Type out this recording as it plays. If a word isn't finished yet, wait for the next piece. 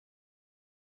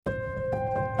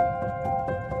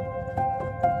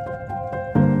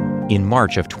In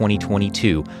March of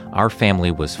 2022, our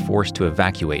family was forced to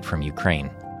evacuate from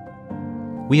Ukraine.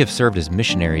 We have served as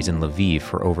missionaries in Lviv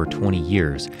for over 20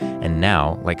 years, and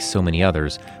now, like so many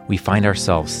others, we find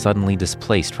ourselves suddenly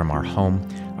displaced from our home,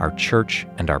 our church,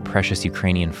 and our precious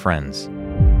Ukrainian friends.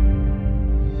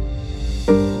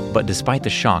 But despite the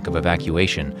shock of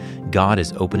evacuation, God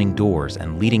is opening doors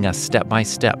and leading us step by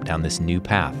step down this new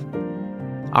path.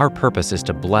 Our purpose is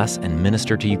to bless and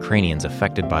minister to Ukrainians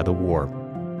affected by the war.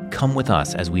 Come with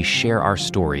us as we share our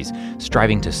stories,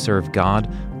 striving to serve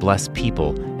God, bless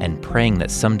people, and praying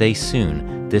that someday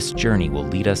soon this journey will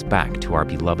lead us back to our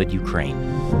beloved Ukraine.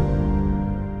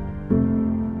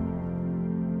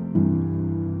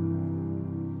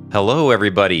 Hello,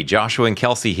 everybody. Joshua and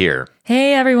Kelsey here.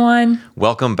 Hey, everyone.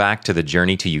 Welcome back to the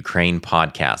Journey to Ukraine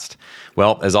podcast.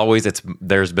 Well, as always,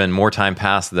 there's been more time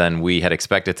passed than we had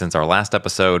expected since our last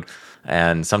episode,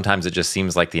 and sometimes it just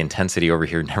seems like the intensity over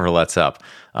here never lets up.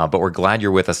 But we're glad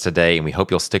you're with us today, and we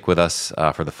hope you'll stick with us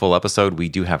for the full episode. We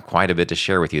do have quite a bit to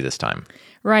share with you this time.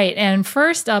 Right. And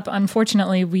first up,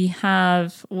 unfortunately, we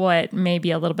have what may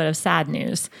be a little bit of sad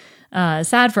news.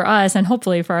 Sad for us and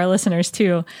hopefully for our listeners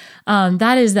too.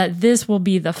 That is that this will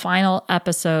be the final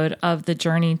episode of the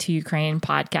Journey to Ukraine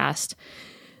podcast.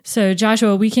 So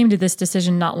Joshua, we came to this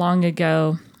decision not long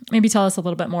ago. Maybe tell us a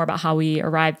little bit more about how we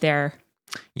arrived there.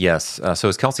 Yes. So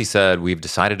as Kelsey said, we've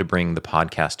decided to bring the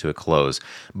podcast to a close.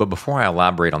 But before I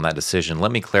elaborate on that decision,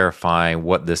 let me clarify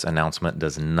what this announcement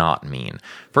does not mean.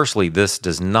 Firstly, this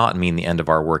does not mean the end of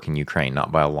our work in Ukraine,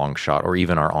 not by a long shot, or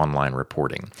even our online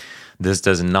reporting. This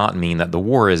does not mean that the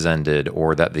war is ended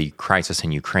or that the crisis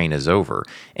in Ukraine is over.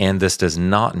 And this does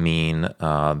not mean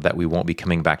that we won't be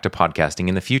coming back to podcasting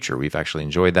in the future. We've actually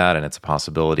enjoyed that, and it's a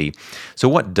possibility. So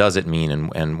what does it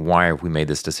mean, and why have we made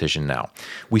this decision now?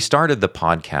 We started the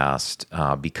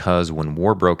podcast because when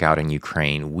war broke out in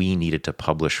Ukraine, we needed to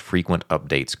publish frequent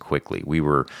updates quickly. We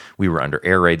were under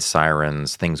air raid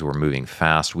sirens. Things were moving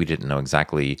fast. We didn't know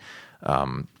exactly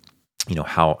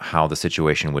how the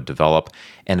situation would develop.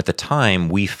 And at the time,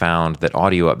 we found that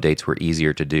audio updates were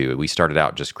easier to do. We started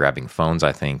out just grabbing phones,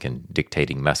 I think, and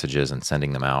dictating messages and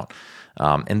sending them out.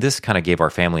 And this kind of gave our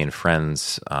family and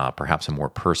friends perhaps a more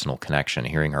personal connection,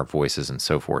 hearing our voices and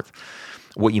so forth.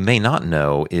 What you may not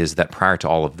know is that prior to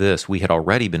all of this, we had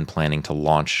already been planning to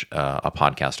launch a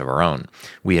podcast of our own.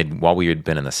 While we had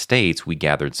been in the States, we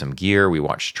gathered some gear, we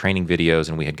watched training videos,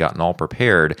 and we had gotten all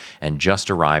prepared and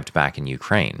just arrived back in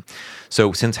Ukraine.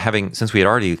 So since we had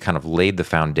already kind of laid the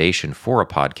foundation for a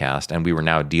podcast, and we were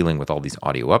now dealing with all these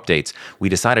audio updates, we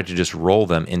decided to just roll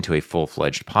them into a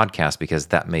full-fledged podcast because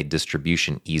that made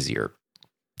distribution easier.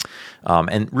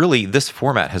 And really, this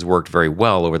format has worked very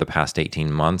well over the past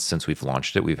 18 months since we've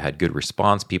launched it. We've had good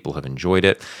response. People have enjoyed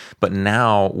it. But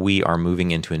now we are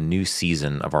moving into a new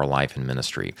season of our life and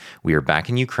ministry. We are back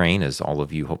in Ukraine, as all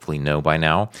of you hopefully know by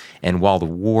now. And while the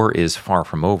war is far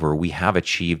from over, we have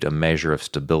achieved a measure of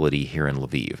stability here in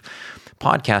Lviv.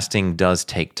 Podcasting does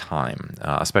take time,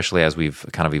 especially as we've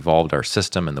kind of evolved our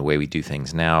system and the way we do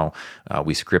things now.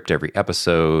 We script every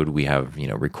episode. We have,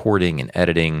 recording and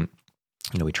editing.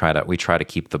 We try to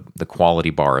keep the quality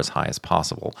bar as high as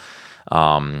possible.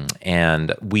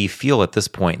 And we feel at this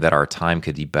point that our time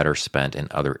could be better spent in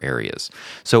other areas.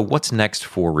 So what's next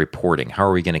for reporting? How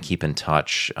are we going to keep in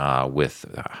touch with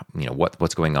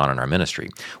what's going on in our ministry?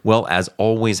 Well, as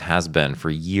always has been for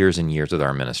years and years with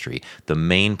our ministry, the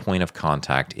main point of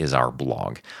contact is our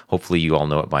blog. Hopefully you all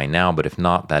know it by now, but if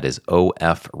not, that is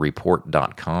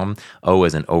ofreport.com. O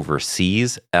as in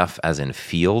overseas, F as in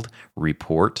field,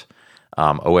 report.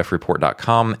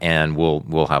 ofreport.com, and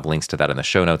we'll have links to that in the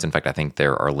show notes. In fact, I think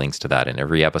there are links to that in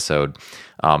every episode.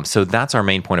 So that's our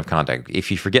main point of contact. If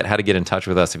you forget how to get in touch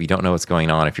with us, if you don't know what's going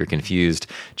on, if you're confused,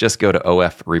 just go to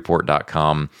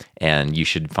ofreport.com, and you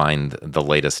should find the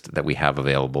latest that we have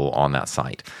available on that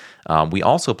site. We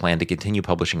also plan to continue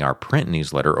publishing our print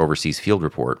newsletter, Overseas Field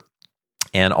Report.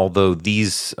 And although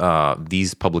these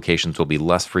publications will be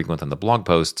less frequent than the blog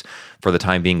posts, for the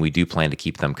time being, we do plan to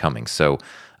keep them coming. So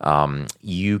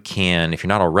you can, if you're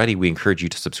not already, we encourage you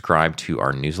to subscribe to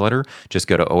our newsletter. Just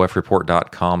go to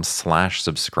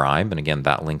ofreport.com/subscribe. And again,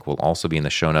 that link will also be in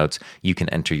the show notes. You can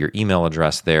enter your email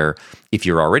address there. If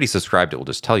you're already subscribed, it will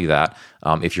just tell you that.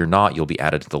 If you're not, you'll be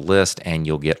added to the list, and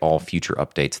you'll get all future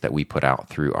updates that we put out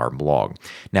through our blog.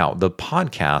 Now, the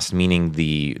podcast, meaning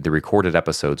the recorded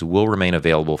episodes, will remain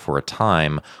available for a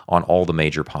time on all the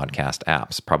major podcast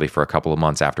apps, probably for a couple of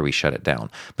months after we shut it down.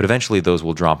 But eventually those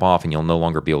will drop off, and you'll no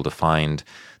longer be able to find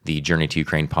the Journey to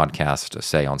Ukraine podcast,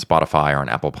 say, on Spotify or on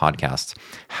Apple Podcasts.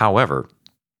 However,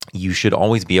 You should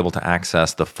always be able to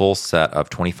access the full set of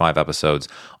 25 episodes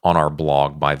on our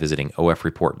blog by visiting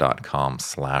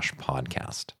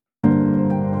ofreport.com/podcast.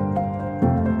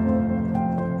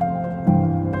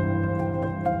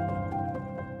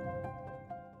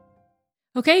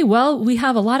 Okay, well, we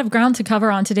have a lot of ground to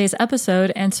cover on today's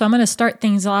episode, and so I'm going to start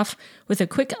things off with a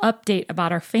quick update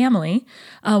about our family.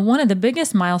 One of the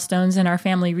biggest milestones in our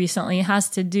family recently has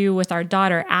to do with our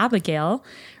daughter, Abigail.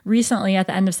 Recently, at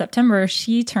the end of September,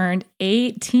 she turned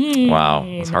 18. Wow,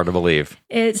 it's hard to believe.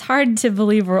 It's hard to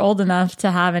believe we're old enough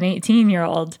to have an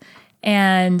 18-year-old.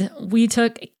 And we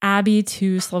took Abby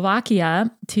to Slovakia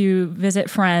to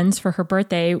visit friends for her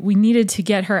birthday. We needed to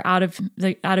get her out of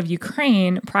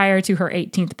Ukraine prior to her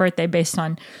 18th birthday based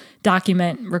on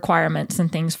document requirements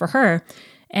and things for her.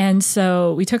 And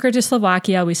so we took her to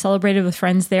Slovakia. We celebrated with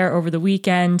friends there over the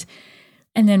weekend.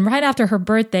 And then right after her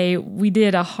birthday, we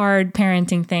did a hard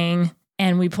parenting thing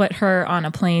and we put her on a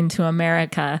plane to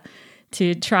America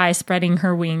to try spreading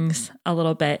her wings a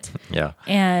little bit. Yeah.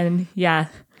 And yeah.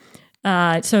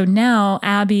 So now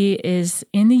Abby is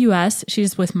in the U.S.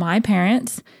 She's with my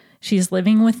parents. She's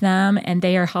living with them, and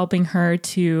they are helping her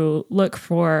to look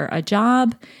for a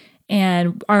job.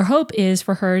 And our hope is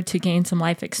for her to gain some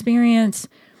life experience,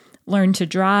 learn to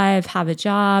drive, have a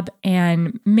job,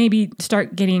 and maybe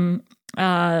start getting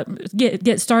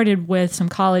get started with some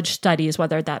college studies,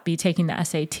 whether that be taking the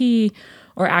SAT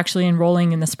or actually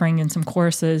enrolling in the spring in some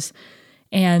courses.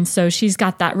 And so she's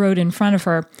got that road in front of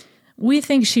her. We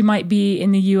think she might be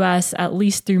in the U.S. at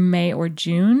least through May or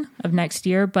June of next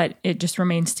year, but it just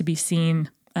remains to be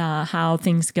seen how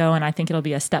things go. And I think it'll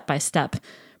be a step-by-step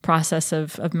process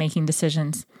of making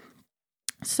decisions.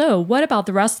 So what about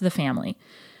the rest of the family?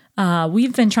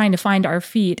 We've been trying to find our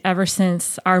feet ever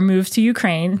since our move to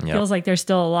Ukraine. Yep. Feels like there's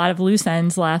still a lot of loose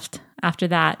ends left after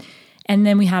that. And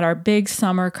then we had our big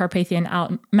summer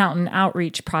Carpathian Mountain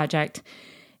Outreach project.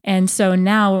 And so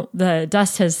now the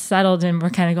dust has settled and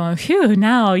we're kind of going, phew,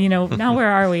 now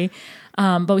where are we?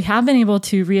 But we have been able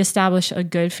to reestablish a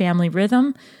good family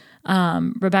rhythm.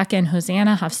 Rebecca and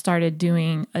Hosanna have started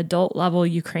doing adult level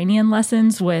Ukrainian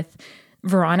lessons with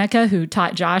Veronica, who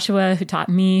taught Joshua, who taught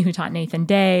me, who taught Nathan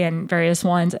Day and various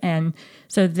ones. And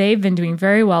so they've been doing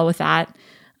very well with that.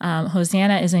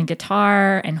 Hosanna is in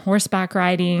guitar and horseback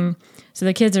riding. So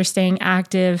the kids are staying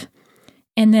active.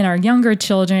 And then our younger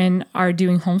children are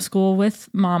doing homeschool with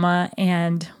Mama,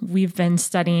 and we've been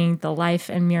studying the life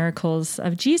and miracles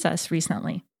of Jesus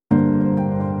recently.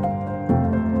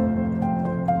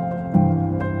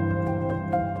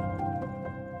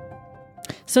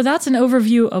 So that's an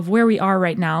overview of where we are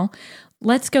right now.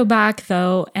 Let's go back,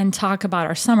 though, and talk about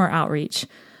our summer outreach.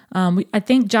 I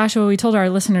think, Joshua, we told our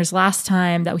listeners last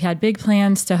time that we had big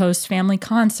plans to host family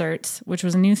concerts, which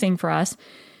was a new thing for us.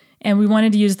 And we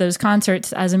wanted to use those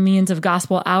concerts as a means of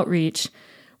gospel outreach,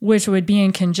 which would be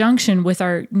in conjunction with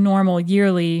our normal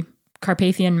yearly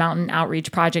Carpathian Mountain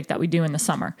Outreach project that we do in the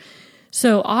summer.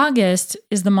 So August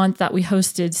is the month that we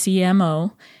hosted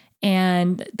CMO,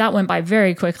 and that went by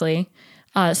very quickly.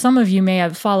 Some of you may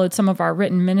have followed some of our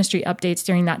written ministry updates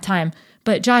during that time.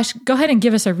 But Josh, go ahead and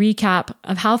give us a recap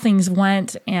of how things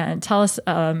went and tell us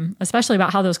especially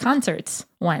about how those concerts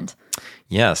went.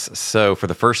 Yes. So for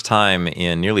the first time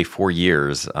in nearly 4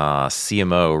 years,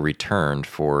 CMO returned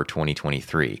for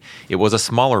 2023. It was a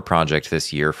smaller project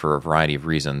this year for a variety of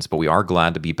reasons, but we are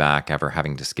glad to be back after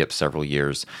having to skip several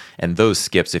years. And those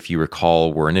skips, if you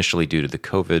recall, were initially due to the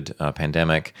COVID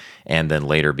pandemic and then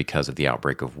later because of the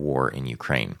outbreak of war in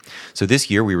Ukraine. So this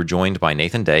year we were joined by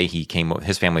Nathan Day.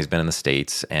 His family's been in the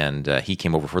States, and he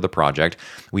came over for the project.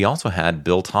 We also had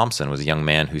Bill Thompson, was a young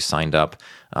man who signed up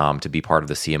to be part of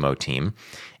the CMO team.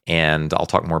 And I'll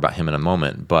talk more about him in a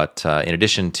moment. But in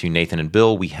addition to Nathan and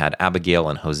Bill, we had Abigail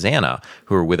and Hosanna,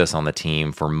 who were with us on the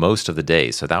team for most of the day.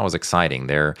 So that was exciting.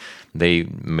 They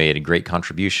made a great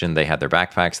contribution. They had their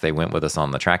backpacks. They went with us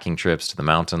on the trekking trips to the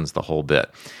mountains, the whole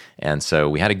bit. And so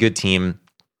we had a good team.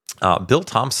 Bill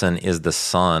Thompson is the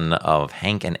son of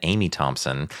Hank and Amy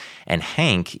Thompson. And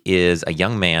Hank is a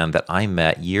young man that I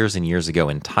met years and years ago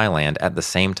in Thailand at the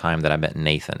same time that I met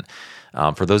Nathan.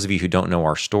 For those of you who don't know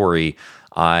our story,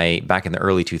 back in the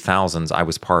early 2000s, I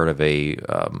was part of a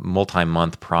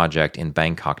multi-month project in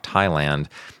Bangkok, Thailand,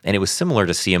 and it was similar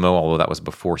to CMO, although that was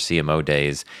before CMO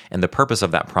days. And the purpose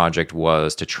of that project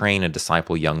was to train and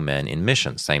disciple young men in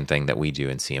missions, same thing that we do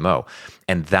in CMO.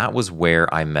 And that was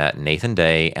where I met Nathan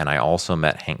Day, and I also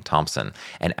met Hank Thompson.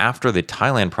 And after the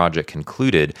Thailand project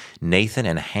concluded, Nathan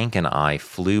and Hank and I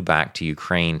flew back to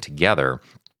Ukraine together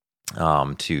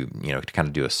to kind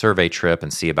of do a survey trip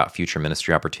and see about future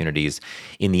ministry opportunities.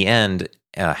 In the end,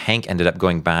 Hank ended up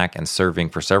going back and serving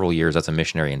for several years as a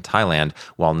missionary in Thailand,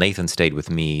 while Nathan stayed with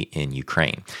me in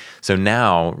Ukraine. So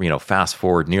now, fast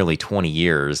forward nearly 20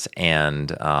 years,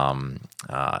 and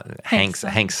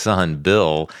Hank's son,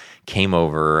 Bill, came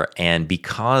over, and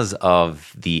because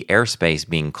of the airspace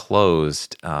being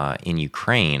closed in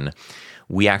Ukraine,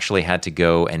 we actually had to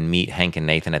go and meet Hank and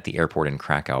Nathan at the airport in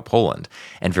Krakow, Poland.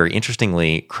 And very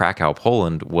interestingly, Krakow,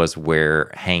 Poland was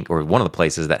where one of the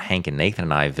places that Hank and Nathan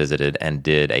and I visited and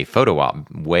did a photo op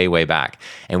way, way back.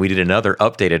 And we did another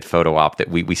updated photo op that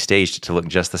we staged to look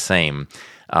just the same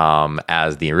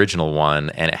as the original one.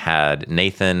 And it had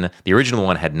Nathan, the original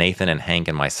one had Nathan and Hank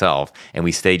and myself. And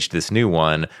we staged this new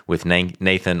one with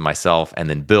Nathan, myself, and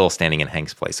then Bill standing in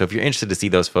Hank's place. So if you're interested to see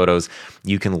those photos,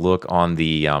 you can look on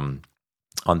the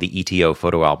ETO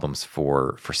photo albums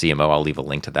for CMO. I'll leave a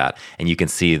link to that, and you can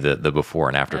see the before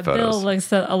and after photos. Bill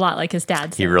looks a lot like his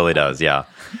dad. He really does, yeah.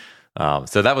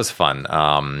 So that was fun.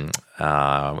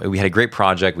 We had a great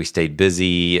project. We stayed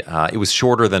busy. It was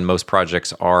shorter than most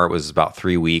projects are. It was about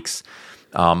 3 weeks.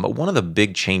 But one of the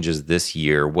big changes this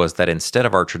year was that instead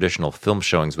of our traditional film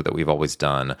showings that we've always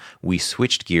done, we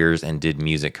switched gears and did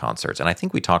music concerts. And I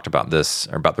think we talked about this,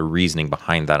 or about the reasoning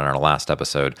behind that in our last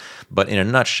episode. But in a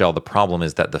nutshell, the problem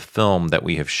is that the film that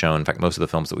we have shown, in fact, most of the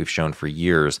films that we've shown for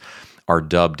years, are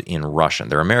dubbed in Russian.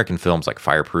 They're American films like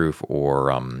Fireproof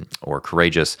or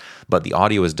Courageous, but the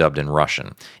audio is dubbed in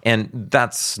Russian. And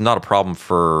that's not a problem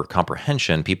for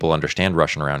comprehension. People understand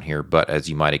Russian around here, but as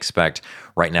you might expect,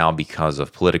 right now, because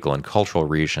of political and cultural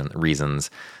reasons,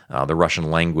 the Russian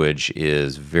language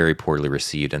is very poorly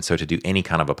received. And so to do any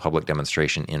kind of a public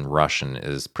demonstration in Russian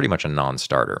is pretty much a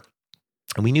non-starter.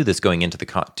 And we knew this going into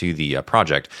the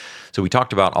project. So we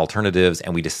talked about alternatives,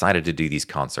 and we decided to do these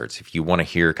concerts. If you want to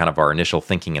hear kind of our initial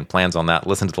thinking and plans on that,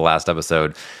 listen to the last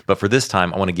episode. But for this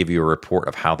time, I want to give you a report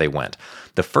of how they went.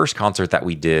 The first concert that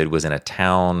we did was in a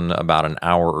town about an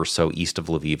hour or so east of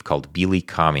Lviv called Bily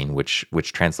Kamin,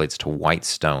 which translates to white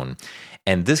stone.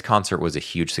 And this concert was a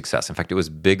huge success. In fact, it was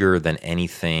bigger than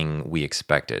anything we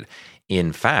expected.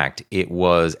 In fact, it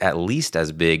was at least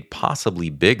as big, possibly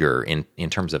bigger in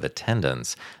terms of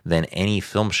attendance than any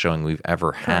film showing we've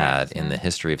ever had in the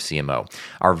history of CMO.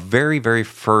 Our very, very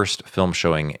first film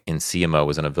showing in CMO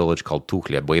was in a village called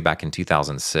Tukhleb way back in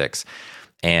 2006.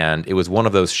 And it was one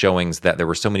of those showings that there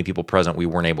were so many people present, we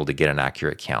weren't able to get an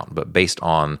accurate count. But based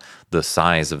on the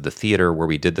size of the theater where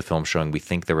we did the film showing, we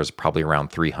think there was probably around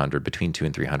 300, between 200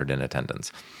 and 300 in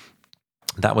attendance.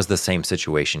 That was the same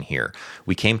situation here.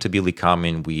 We came to Bily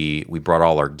Kamin, we brought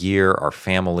all our gear, our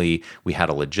family. We had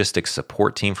a logistics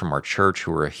support team from our church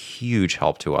who were a huge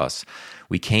help to us.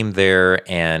 We came there,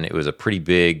 and it was a pretty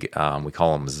big, we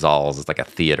call them zals, it's like a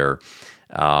theater.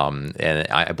 And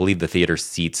I believe the theater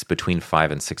seats between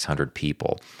 500 and 600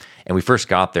 people. And we first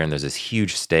got there, and there's this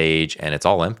huge stage, and it's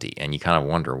all empty. And you kind of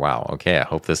wonder, wow, okay, I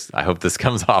hope this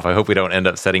comes off. I hope we don't end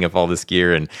up setting up all this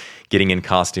gear and getting in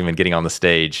costume and getting on the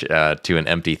stage to an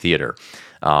empty theater.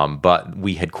 But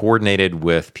we had coordinated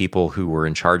with people who were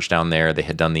in charge down there. They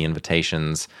had done the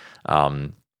invitations.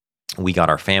 We got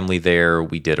our family there.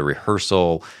 We did a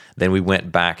rehearsal. Then we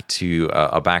went back to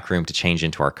a back room to change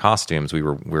into our costumes. We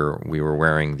were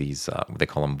wearing these. They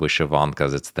call them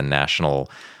vyshyvankas. It's the national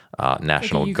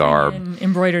garb,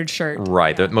 embroidered shirt.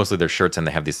 Right. Yeah. Mostly they're shirts, and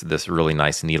they have this really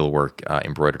nice needlework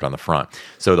embroidered on the front.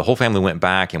 So the whole family went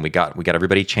back, and we got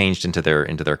everybody changed into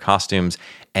their costumes.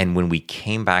 And when we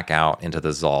came back out into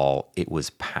the Zal, it was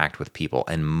packed with people,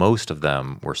 and most of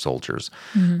them were soldiers.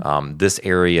 Mm-hmm. This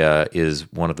area is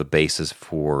one of the bases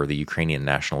for the Ukrainian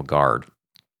National Guard.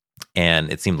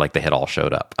 And it seemed like they had all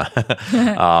showed up.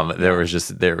 There was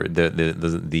just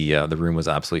the room was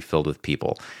absolutely filled with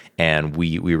people, and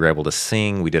we were able to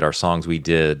sing. We did our songs. We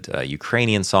did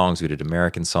Ukrainian songs. We did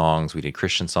American songs. We did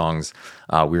Christian songs.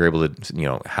 We were able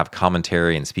to have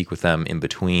commentary and speak with them in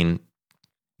between.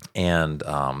 And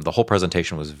the whole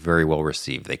presentation was very well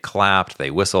received. They clapped.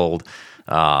 They whistled.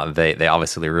 They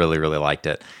obviously really, really liked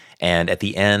it. And at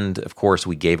the end, of course,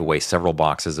 we gave away several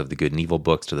boxes of the Good and Evil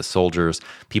books to the soldiers.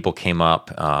 People came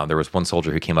up. There was one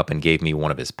soldier who came up and gave me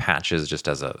one of his patches just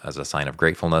as a sign of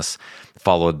gratefulness.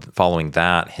 Following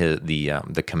that,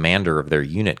 the commander of their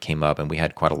unit came up, and we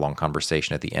had quite a long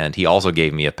conversation at the end. He also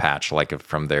gave me a patch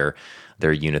from their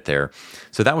unit there.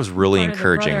 So that was really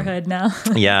encouraging. Brotherhood now.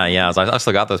 Yeah. So I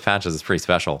still got those patches. It's pretty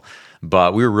special.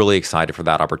 But we were really excited for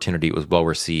that opportunity. It was well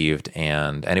received,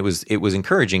 and it was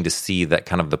encouraging to see that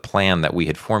kind of the plan that we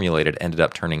had formulated ended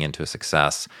up turning into a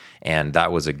success, and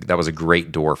that was a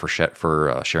great door for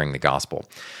sharing the gospel.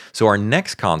 So our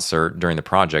next concert during the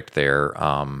project there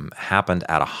happened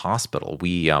at a hospital.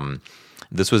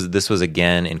 This was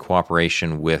again in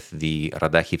cooperation with the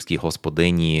Radechivsky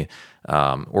Hospodyni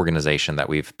organization that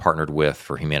we've partnered with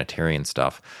for humanitarian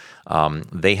stuff.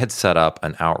 They had set up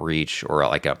an outreach, or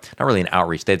like not really an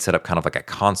outreach, they'd set up kind of like a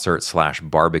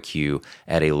concert/barbecue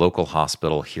at a local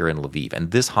hospital here in Lviv.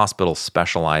 And this hospital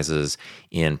specializes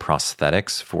in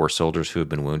prosthetics for soldiers who have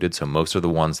been wounded. So most of the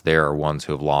ones there are ones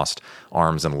who have lost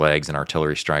arms and legs in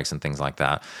artillery strikes and things like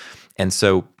that. And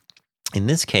so in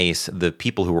this case, the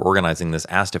people who were organizing this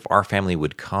asked if our family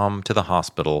would come to the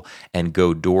hospital and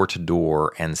go door to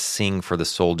door and sing for the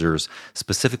soldiers,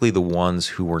 specifically the ones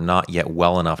who were not yet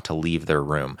well enough to leave their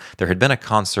room. There had been a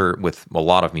concert with a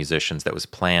lot of musicians that was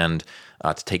planned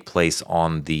to take place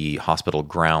on the hospital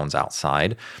grounds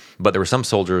outside, but there were some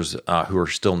soldiers who were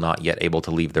still not yet able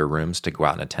to leave their rooms to go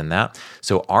out and attend that.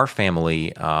 So our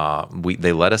family,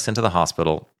 they let us into the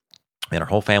hospital. And our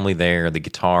whole family there, the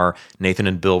guitar, Nathan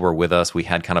and Bill were with us. We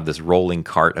had kind of this rolling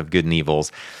cart of good and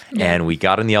evils. Yeah. And we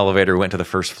got in the elevator, went to the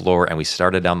first floor, and we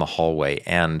started down the hallway.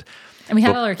 And we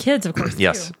had all our kids, of course,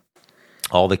 yes. too.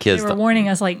 All the kids. They were warning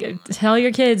us, like, tell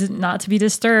your kids not to be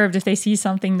disturbed if they see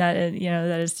something that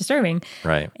is disturbing.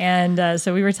 Right. And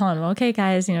so we were telling them, okay,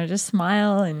 guys, just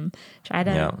smile and try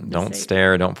to. Don't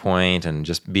stare, don't point, and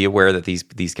just be aware that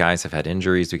these guys have had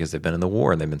injuries because they've been in the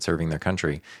war and they've been serving their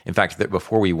country. In fact,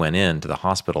 before we went into the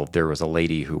hospital, there was a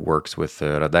lady who works with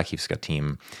the Radechivska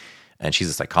team, and she's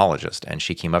a psychologist. And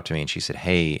she came up to me and she said,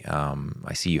 "Hey,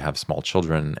 I see you have small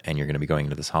children and you're going to be going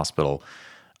into this hospital.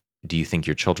 Do you think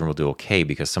your children will do okay?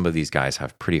 Because some of these guys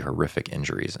have pretty horrific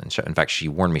injuries." And in fact, she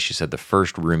warned me. She said, the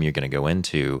first room you're going to go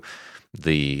into,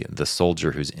 the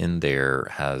soldier who's in there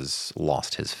has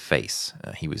lost his face.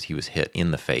 He was hit in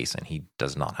the face, and he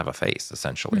does not have a face,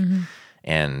 essentially. Mm-hmm.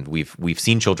 And we've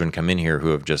seen children come in here who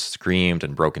have just screamed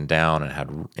and broken down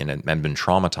and been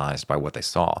traumatized by what they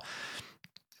saw.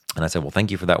 And I said, well,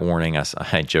 thank you for that warning.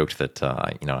 I joked that,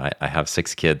 I have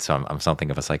 6 kids, so I'm something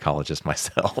of a psychologist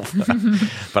myself.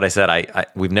 But I said,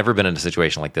 we've never been in a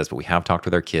situation like this, but we have talked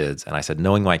with our kids. And I said,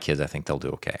 knowing my kids, I think they'll do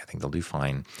okay. I think they'll do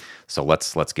fine. So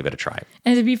let's give it a try.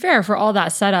 And to be fair, for all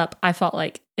that setup, I felt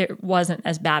like it wasn't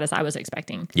as bad as I was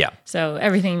expecting. Yeah. So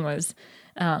everything was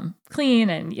clean,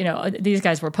 and, these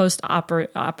guys were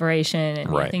post-operation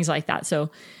and things like that.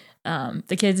 So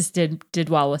the kids did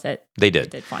well with it. They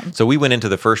did fine. So we went into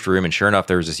the first room, and sure enough,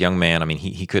 there was this young man. I mean,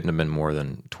 he couldn't have been more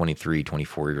than 23,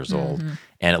 24 years old. Mm-hmm.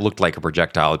 And it looked like a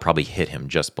projectile had probably hit him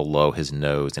just below his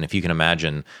nose. And if you can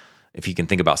imagine, if you can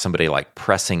think about somebody like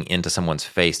pressing into someone's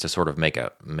face to sort of make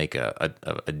a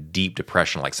deep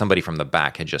depression, like somebody from the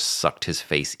back had just sucked his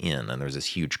face in, and there's this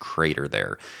huge crater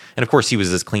there. And of course, he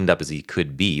was as cleaned up as he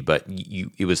could be, but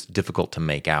it was difficult to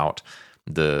make out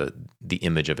the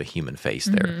image of a human face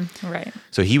there. Mm-hmm. Right.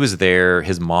 So he was there.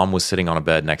 His mom was sitting on a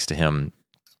bed next to him.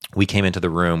 We came into the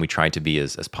room. We tried to be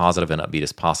as positive and upbeat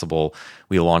as possible.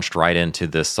 We launched right into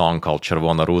this song called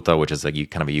Chervona Ruta, which is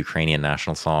kind of a Ukrainian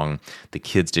national song. The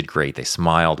kids did great. They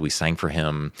smiled. We sang for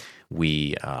him.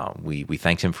 We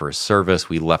thanked him for his service.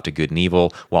 We left a good and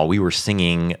evil. While we were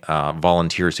singing,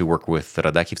 volunteers who work with the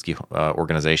Radechivsky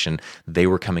organization, they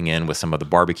were coming in with some of the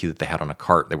barbecue that they had on a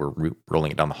cart. They were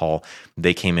rolling it down the hall.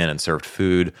 They came in and served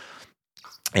food.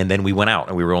 And then we went out,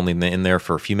 and we were only in there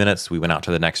for a few minutes. We went out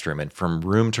to the next room, and from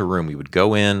room to room, we would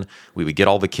go in. We would get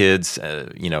all the kids,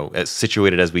 as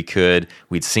situated as we could.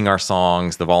 We'd sing our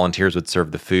songs. The volunteers would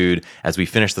serve the food. As we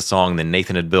finished the song, then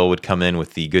Nathan and Bill would come in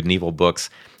with the good and evil books,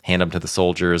 hand them to the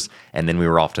soldiers, and then we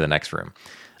were off to the next room.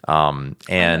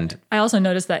 And I also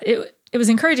noticed that it was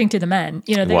encouraging to the men.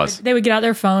 They would get out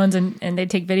their phones and they'd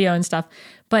take video and stuff.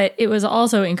 But it was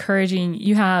also encouraging.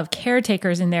 You have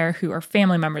caretakers in there who are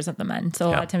family members of the men. So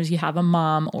a lot of times you have a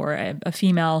mom or a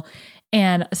female,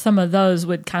 and some of those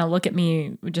would kind of look at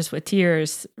me just with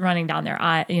tears running down their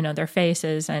eye, their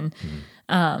faces, and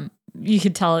you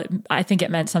could tell. I think it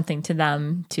meant something to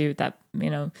them too, that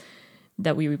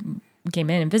that we came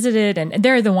in and visited, and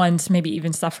they're the ones maybe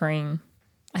even suffering.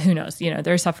 Who knows?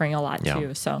 They're suffering a lot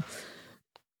too. So.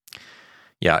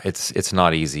 Yeah, it's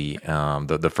not easy.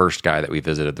 The first guy that we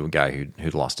visited, the guy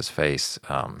who'd lost his face,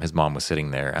 his mom was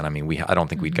sitting there, and I mean, I don't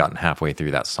think we'd gotten halfway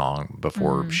through that song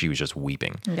before she was just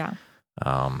weeping. Yeah.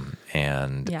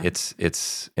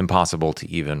 It's impossible to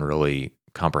even really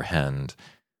comprehend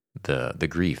the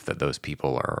grief that those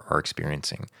people are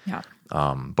experiencing. Yeah.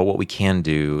 But what we can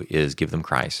do is give them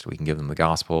Christ. We can give them the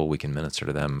gospel. We can minister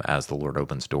to them as the Lord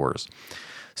opens doors.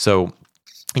 So.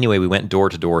 Anyway, we went door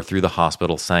to door through the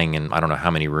hospital, sang in I don't know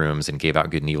how many rooms, and gave out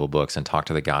good and evil books and talked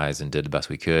to the guys and did the best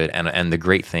we could. And the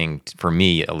great thing for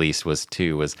me, at least, was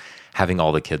having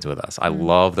all the kids with us. I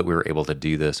love that we were able to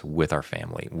do this with our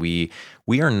family. We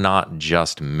are not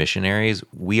just missionaries,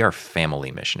 we are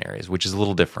family missionaries, which is a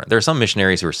little different. There are some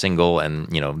missionaries who are single and,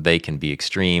 they can be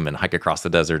extreme and hike across the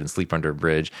desert and sleep under a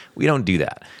bridge. We don't do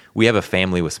that. We have a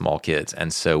family with small kids,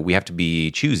 and so we have to be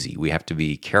choosy. We have to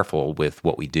be careful with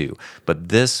what we do. But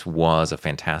this was a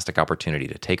fantastic opportunity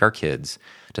to take our kids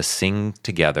to sing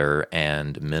together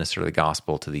and minister the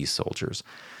gospel to these soldiers.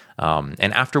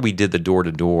 And after we did the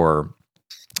door-to-door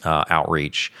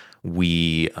outreach,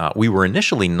 we were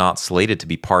initially not slated to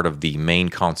be part of the main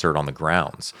concert on the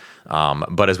grounds,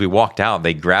 but as we walked out,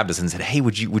 they grabbed us and said, "Hey,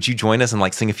 would you join us and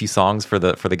like sing a few songs for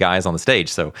the guys on the stage?"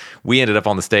 So we ended up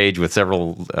on the stage with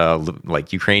several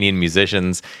like Ukrainian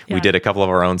musicians. Yeah. We did a couple of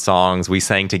our own songs. We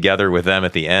sang together with them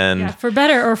at the end. Yeah, for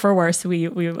better or for worse, we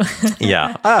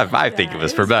yeah, I think it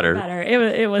was for better.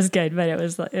 It was good, but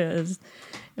it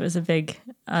was a big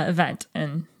event,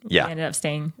 and we ended up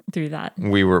staying through that.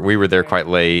 We were there quite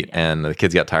late, and the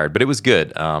kids got tired, but it was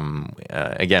good.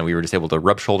 Again, we were just able to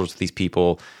rub shoulders with these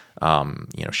people,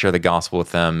 share the gospel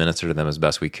with them, minister to them as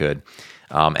best we could.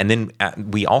 And then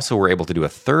we also were able to do a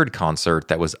third concert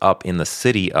that was up in the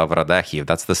city of Radechiev.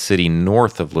 That's the city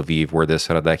north of Lviv where this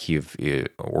Radechiev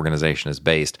organization is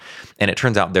based. And it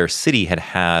turns out their city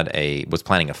was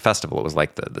planning a festival. It was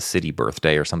like the city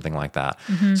birthday or something like that.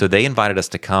 Mm-hmm. So they invited us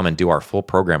to come and do our full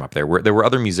program up there. There were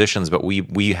other musicians, but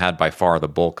we had by far the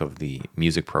bulk of the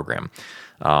music program.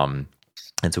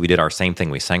 And so we did our same thing.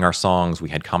 We sang our songs. We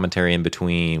had commentary in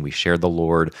between. We shared the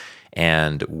Lord,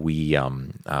 and we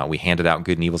handed out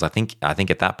good and evils. I think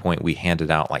at that point we handed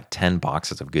out like 10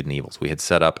 boxes of good and evils. We had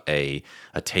set up a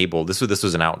table. This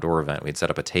was an outdoor event. We had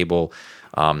set up a table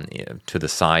to the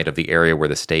side of the area where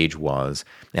the stage was,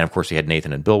 and of course we had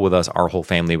Nathan and Bill with us. Our whole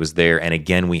family was there, and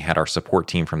again we had our support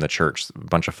team from the church, a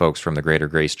bunch of folks from the Greater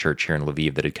Grace Church here in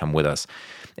Lviv that had come with us.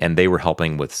 And they were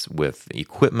helping with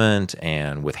equipment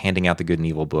and with handing out the good and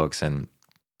evil books. And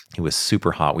it was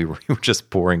super hot. We were just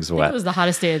pouring sweat. It was the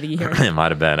hottest day of the year. It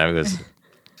might have been. It was,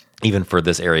 even for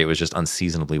this area, it was just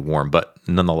unseasonably warm. But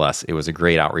nonetheless, it was a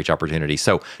great outreach opportunity.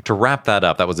 So to wrap that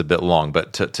up, that was a bit long.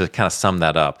 But to kind of sum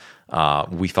that up,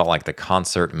 we felt like the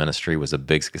concert ministry was a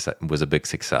big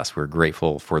success. We're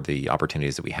grateful for the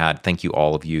opportunities that we had. Thank you,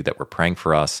 all of you that were praying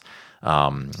for us.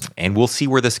 And we'll see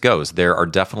where this goes. There are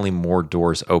definitely more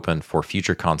doors open for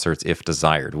future concerts if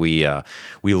desired. We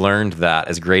learned that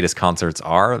as great as concerts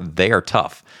are, they are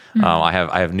tough. Mm-hmm.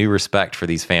 I have new respect for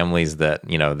these families that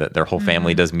that their whole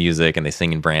family does music and they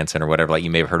sing in Branson or whatever. Like you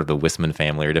may have heard of the Wisman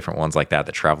family or different ones like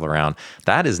that travel around.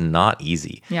 That is not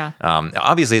easy. Yeah.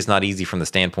 Obviously, it's not easy from the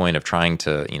standpoint of trying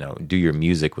to do your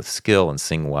music with skill and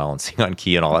sing well and sing on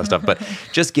key and all that stuff. But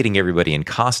just getting everybody in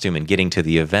costume and getting to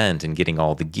the event and getting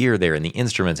all the gear there and the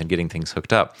instruments and getting things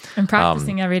hooked up and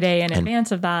practicing every day in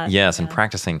advance of that. Yes, and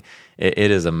practicing.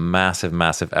 It is a massive,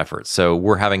 massive effort. So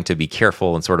we're having to be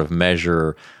careful and sort of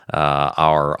measure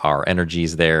our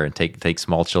energies there and take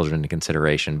small children into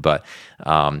consideration. But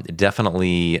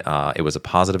definitely, it was a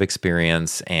positive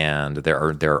experience, and there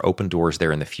are open doors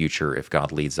there in the future if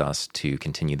God leads us to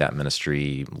continue that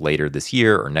ministry later this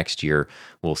year or next year.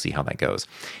 We'll see how that goes.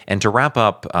 And to wrap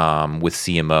up with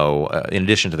CMO, in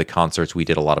addition to the concerts, we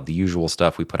did a lot of the usual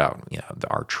stuff. We put out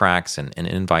our tracts and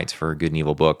invites for Good and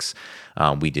Evil books.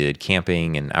 We did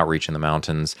camping and outreach in the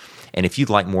mountains. And if you'd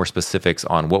like more specifics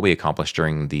on what we accomplished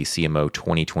during the CMO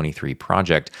 2023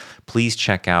 project, please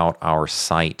check out our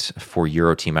site for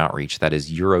Euroteam Outreach. That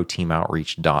is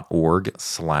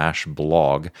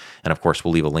euroteamoutreach.org/blog. And of course,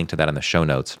 we'll leave a link to that in the show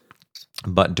notes.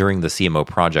 But during the CMO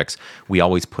projects, we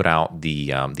always put out the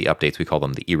updates. We call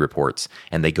them the e-reports,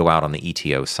 and they go out on the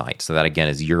ETO site. So that, again,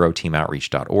 is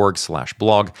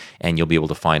euroteamoutreach.org/blog, and you'll be able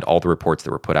to find all the reports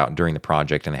that were put out during the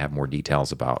project, and they have more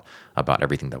details about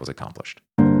everything that was accomplished.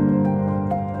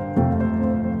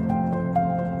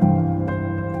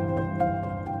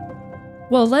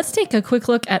 Well, let's take a quick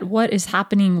look at what is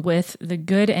happening with the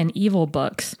Good and Evil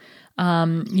books.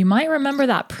 You might remember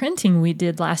that printing we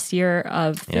did last year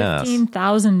of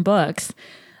 15,000 books.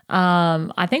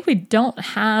 I think we don't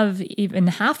have even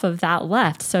half of that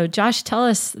left. So Josh, tell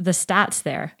us the stats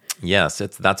there. Yes,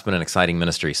 that's been an exciting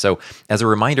ministry. So as a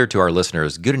reminder to our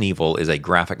listeners, Good and Evil is a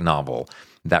graphic novel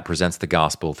that presents the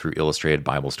gospel through illustrated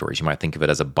Bible stories. You might think of it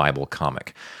as a Bible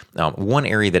comic. One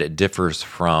area that it differs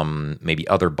from maybe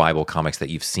other Bible comics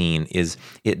that you've seen is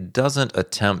it doesn't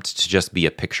attempt to just be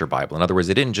a picture Bible. In other words,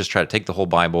 it didn't just try to take the whole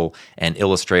Bible and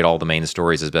illustrate all the main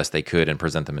stories as best they could and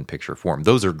present them in picture form.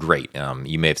 Those are great.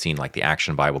 You may have seen like the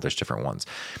Action Bible. There's different ones.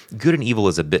 Good and Evil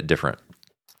is a bit different.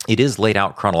 it is laid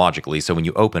out chronologically. So when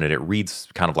you open it, it reads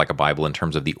kind of like a Bible in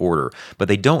terms of the order, but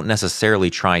they don't necessarily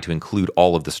try to include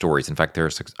all of the stories. In fact,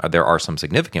 there are some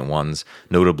significant ones,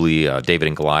 notably David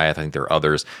and Goliath. I think there are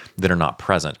others that are not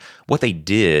present. What they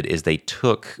did is they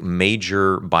took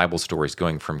major Bible stories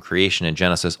going from creation in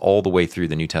Genesis all the way through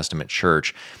the New Testament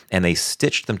church, and they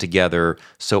stitched them together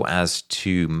so as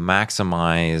to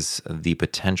maximize the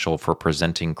potential for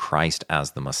presenting Christ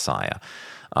as the Messiah.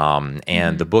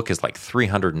 And the book is like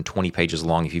 320 pages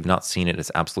long. If you've not seen it,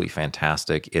 it's absolutely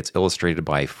fantastic. It's illustrated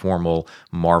by a formal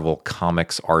Marvel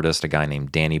Comics artist, a guy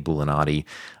named Danny Bulanati.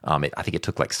 I think it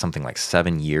took something like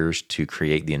 7 years to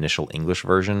create the initial English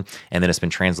version, and then it's been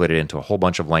translated into a whole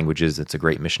bunch of languages. It's a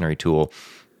great missionary tool.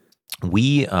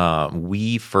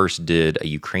 We first did a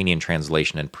Ukrainian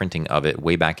translation and printing of it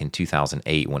way back in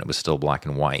 2008 when it was still black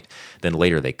and white. Then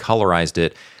later they colorized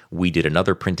it. We did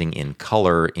another printing in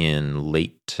color in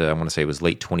late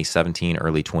 2017,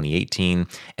 early 2018.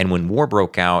 And when war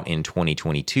broke out in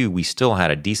 2022, we still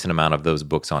had a decent amount of those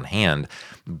books on hand.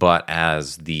 But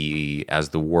as the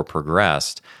war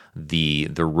progressed, the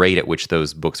rate at which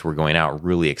those books were going out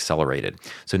really accelerated.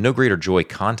 So No Greater Joy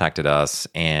contacted us,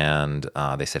 and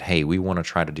they said, hey, we want to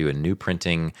try to do a new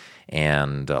printing,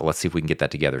 and let's see if we can get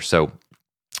that together. So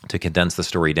to condense the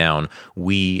story down,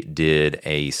 we did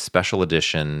a special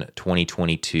edition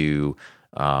 2022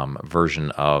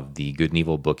 version of the Good and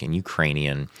Evil book in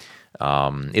Ukrainian.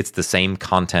 It's the same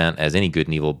content as any Good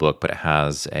and Evil book, but it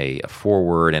has a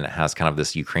foreword, and it has kind of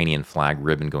this Ukrainian flag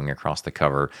ribbon going across the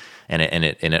cover, and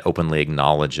it openly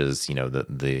acknowledges,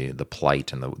 the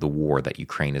plight and the war that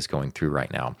Ukraine is going through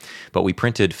right now. But we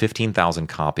printed 15,000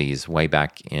 copies way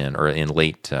back in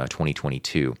late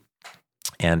 2022.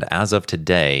 And as of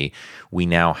today, we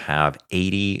now have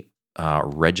 80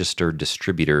 registered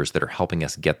distributors that are helping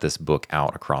us get this book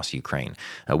out across Ukraine.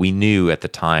 We knew at the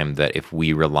time that if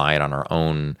we relied on our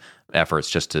own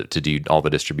efforts just to do all the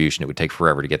distribution, it would take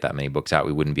forever to get that many books out.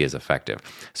 We wouldn't be as effective.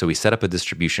 So we set up a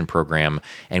distribution program,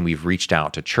 and we've reached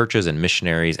out to churches and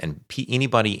missionaries and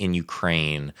anybody in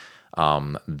Ukraine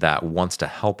that wants to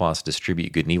help us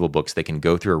distribute Good and Evil books. They can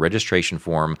go through a registration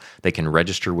form. They can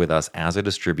register with us as a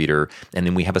distributor, and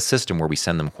then we have a system where we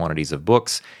send them quantities of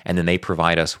books, and then they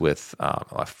provide us with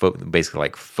basically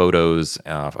like photos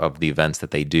of the events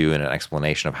that they do and an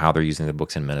explanation of how they're using the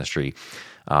books in ministry.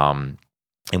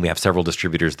 And we have several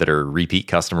distributors that are repeat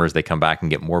customers. They come back and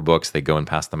get more books. They go and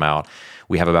pass them out.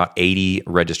 We have about 80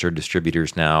 registered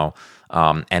distributors now.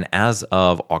 And as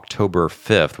of October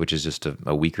 5th, which is just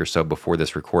a week or so before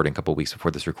this recording, a couple of weeks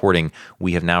before this recording,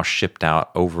 we have now shipped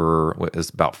out over what is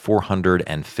about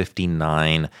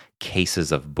 459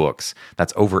 cases of books.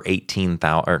 That's over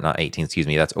 18,000, or not 18, excuse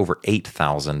me, that's over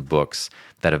 8,000 books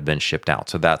that have been shipped out.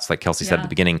 So that's, like Kelsey said at the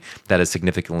beginning, that is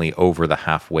significantly over the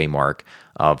halfway mark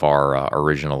of our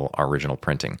original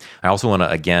printing. I also want to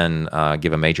again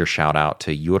give a major shout out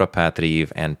to Yura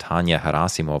Patriv and Tanya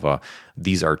Harasimova.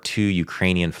 These are two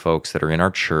Ukrainian folks that are in our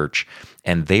church,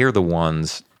 and they are the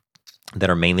ones that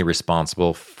are mainly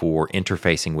responsible for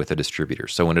interfacing with a distributor.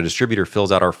 So when a distributor fills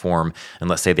out our form, and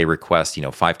let's say they request,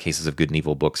 5 cases of Good and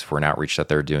Evil books for an outreach that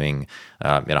they're doing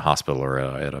in a hospital or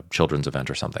at a children's event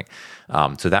or something.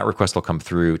 So that request will come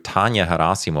through. Tanya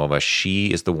Harasimova,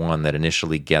 she is the one that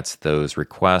initially gets those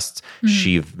requests. Mm-hmm.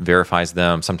 She verifies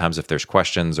them. Sometimes if there's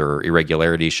questions or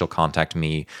irregularities, she'll contact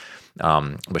me.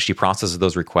 But she processes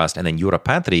those requests, and then Yura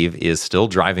Patriv is still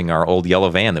driving our old yellow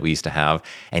van that we used to have,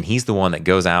 and he's the one that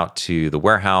goes out to the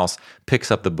warehouse,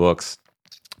 picks up the books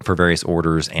for various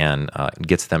orders, and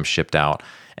gets them shipped out.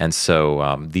 And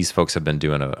so these folks have been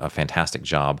doing a fantastic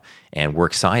job, and we're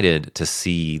excited to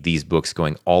see these books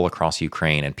going all across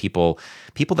Ukraine. And people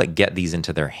that get these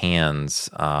into their hands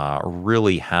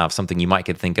really have something you might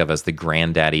could think of as the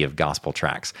granddaddy of gospel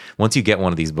tracts. Once you get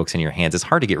one of these books in your hands, it's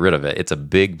hard to get rid of it. It's a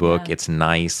big book. Yeah. It's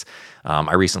nice.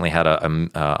 I recently had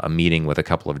a meeting with a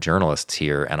couple of journalists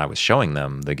here, and I was showing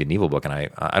them the Good and Evil book, and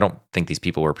I don't think these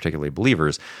people were particularly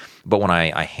believers, but when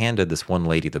I handed this one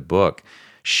lady the book,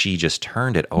 she just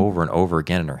turned it over and over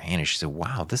again in her hand, and she said,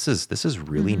 "Wow, this is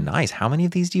really nice. How many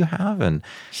of these do you have?" And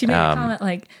she made a comment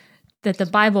like that the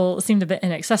Bible seemed a bit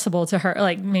inaccessible to her.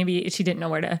 Like maybe she didn't know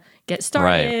where to get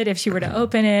started if she were to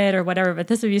open it or whatever. But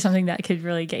this would be something that could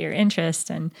really get your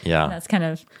interest, and that's kind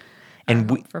of.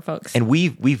 for folks. And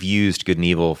we've used Good and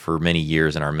Evil for many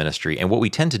years in our ministry. And what we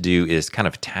tend to do is kind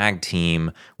of tag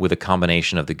team with a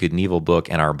combination of the Good and Evil book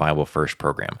and our Bible First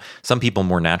program. Some people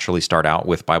more naturally start out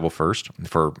with Bible First,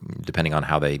 for depending on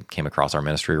how they came across our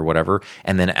ministry or whatever.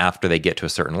 And then after they get to a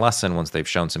certain lesson, once they've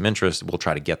shown some interest, we'll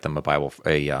try to get them a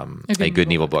Good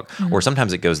and Evil book. Mm-hmm. Or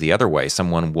sometimes it goes the other way.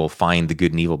 Someone will find the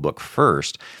Good and Evil book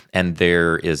first, and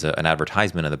there is an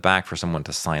advertisement in the back for someone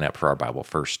to sign up for our Bible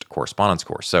First correspondence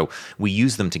course. So we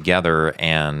use them together,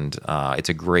 and it's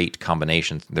a great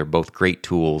combination. They're both great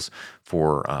tools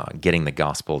for getting the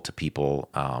gospel to people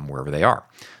wherever they are.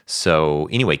 So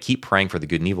anyway, keep praying for the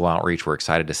Good and Evil outreach. We're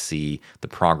excited to see the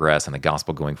progress and the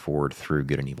gospel going forward through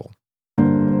Good and Evil.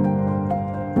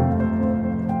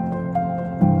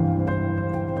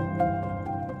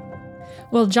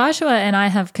 Well, Joshua and I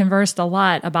have conversed a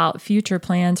lot about future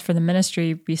plans for the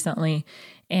ministry recently,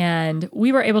 and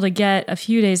we were able to get a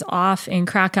few days off in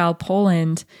Krakow,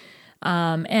 Poland,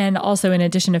 and also in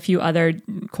addition, a few other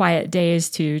quiet days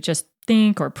to just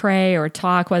think or pray or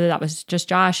talk, whether that was just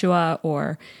Joshua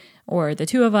or the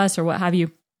two of us or what have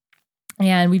you.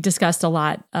 And we've discussed a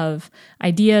lot of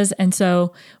ideas. And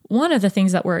so one of the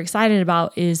things that we're excited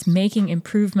about is making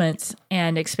improvements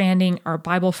and expanding our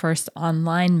Bible First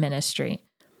online ministry.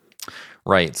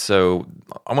 Right. So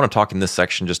I want to talk in this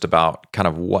section just about kind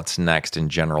of what's next in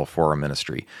general for our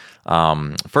ministry.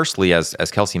 Firstly, as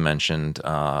Kelsey mentioned,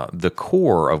 the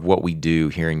core of what we do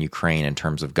here in Ukraine in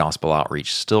terms of gospel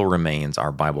outreach still remains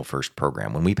our Bible First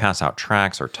program. When we pass out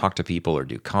tracts or talk to people or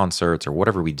do concerts or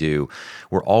whatever we do,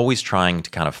 we're always trying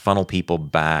to kind of funnel people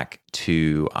back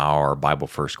to our Bible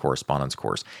First correspondence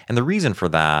course. And the reason for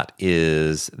that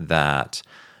is that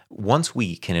once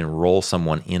we can enroll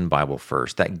someone in Bible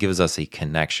First, that gives us a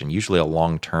connection, usually a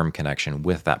long-term connection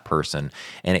with that person,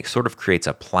 and it sort of creates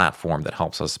a platform that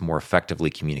helps us more effectively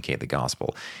communicate the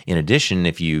gospel. In addition,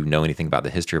 if you know anything about the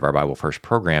history of our Bible First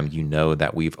program, you know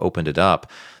that we've opened it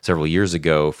up several years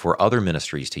ago for other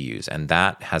ministries to use, and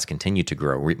that has continued to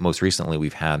grow. Most recently,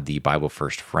 we've had the Bible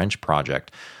First French project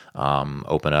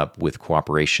open up with in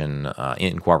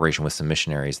cooperation with some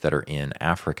missionaries that are in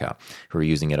Africa who are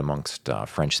using it amongst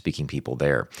French-speaking people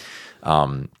there.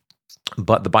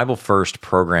 But the Bible First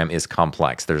program is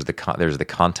complex. There's the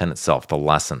content itself, the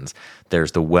lessons.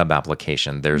 There's the web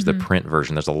application. There's the print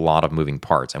version. There's a lot of moving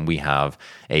parts, and we have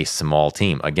a small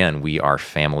team. Again, we are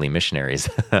family missionaries.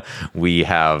 We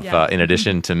have, in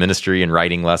addition to ministry and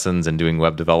writing lessons and doing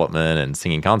web development and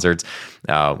singing concerts,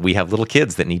 we have little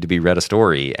kids that need to be read a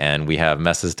story, and we have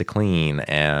messes to clean,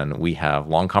 and we have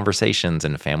long conversations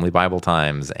and family Bible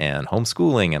times and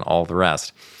homeschooling and all the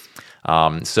rest.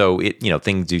 So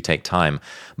things do take time,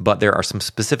 but there are some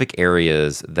specific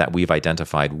areas that we've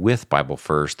identified with Bible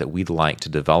First that we'd like to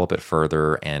develop it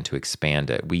further and to expand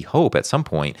it. We hope at some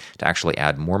point to actually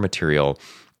add more material,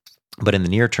 but in the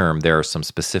near term, there are some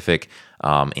specific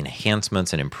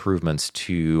enhancements and improvements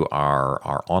to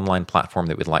our online platform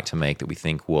that we'd like to make that we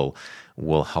think will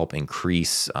help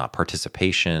increase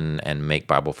participation and make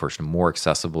Bible First more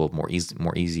accessible,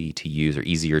 more easy to use, or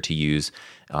easier to use,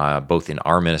 both in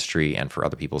our ministry and for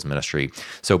other people's ministry.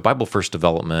 So Bible First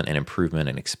development and improvement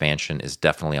and expansion is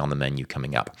definitely on the menu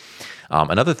coming up.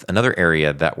 Another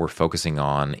area that we're focusing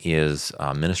on is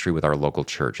ministry with our local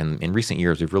church. And in recent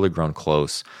years, we've really grown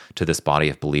close to this body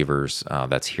of believers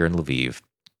that's here in Lviv.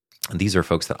 And these are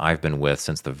folks that I've been with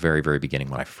since the very, very beginning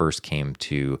when I first came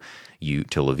to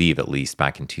Lviv, at least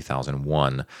back in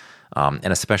 2001.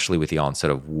 And especially with the onset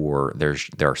of war, there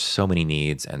are so many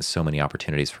needs and so many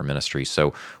opportunities for ministry.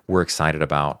 So we're excited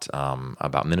about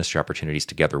ministry opportunities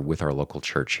together with our local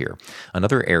church here.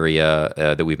 Another area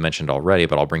that we've mentioned already,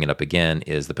 but I'll bring it up again,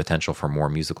 is the potential for more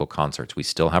musical concerts. We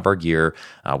still have our gear.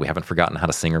 We haven't forgotten how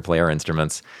to sing or play our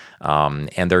instruments. And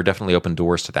there are definitely open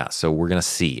doors to that. So we're going to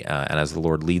see. And as the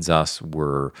Lord leads us,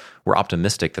 we're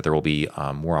optimistic that there will be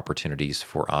more opportunities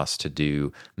for us to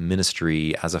do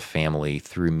ministry as a family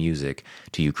through music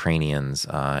to Ukrainians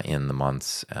in the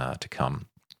months to come.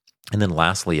 And then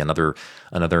lastly, another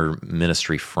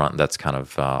ministry front that's kind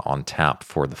of on tap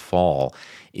for the fall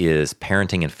is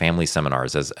parenting and family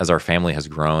seminars. As our family has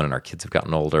grown and our kids have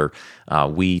gotten older,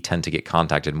 we tend to get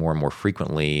contacted more and more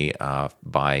frequently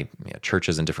by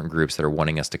churches and different groups that are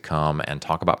wanting us to come and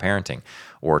talk about parenting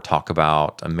or talk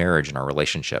about a marriage and our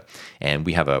relationship. And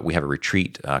we have a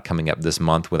retreat coming up this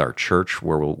month with our church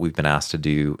where we've been asked to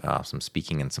do some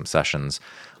speaking and some sessions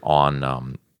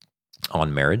on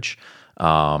marriage.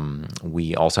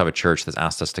 We also have a church that's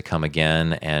asked us to come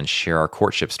again and share our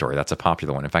courtship story. That's a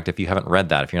popular one. In fact, if you haven't read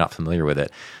that, if you're not familiar with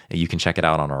it, you can check it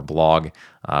out on our blog.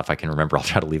 If I can remember, I'll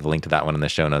try to leave a link to that one in the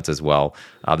show notes as well.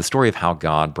 The story of how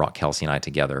God brought Kelsey and I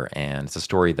together. And it's a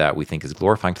story that we think is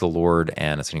glorifying to the Lord,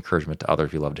 and it's an encouragement to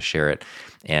others. We love to share it.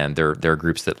 And there are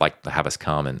groups that like to have us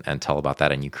come and tell about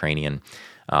that in Ukrainian.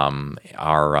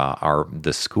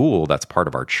 The school that's part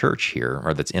of our church here,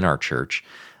 or that's in our church,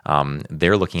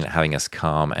 they're looking at having us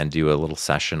come and do a little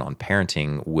session on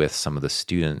parenting with some of the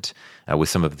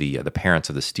parents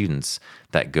of the students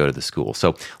that go to the school.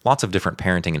 So lots of different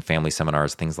parenting and family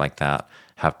seminars, things like that,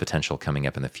 have potential coming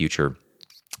up in the future.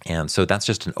 And so that's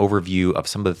just an overview of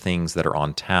some of the things that are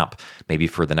on tap, maybe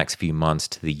for the next few months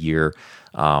to the year.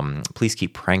 Please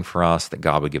keep praying for us that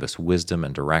God would give us wisdom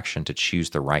and direction to choose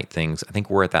the right things. I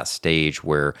think we're at that stage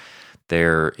where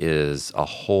there is a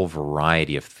whole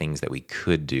variety of things that we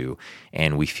could do,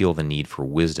 and we feel the need for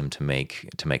wisdom to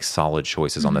make solid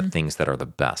choices on the things that are the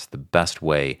best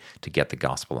way to get the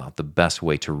gospel out, the best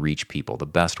way to reach people, the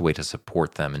best way to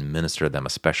support them and minister to them,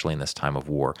 especially in this time of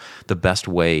war, the best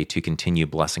way to continue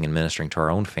blessing and ministering to our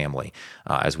own family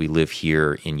as we live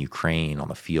here in Ukraine on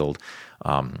the field.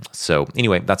 So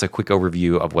anyway, that's a quick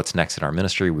overview of what's next in our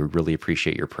ministry. We really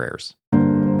appreciate your prayers.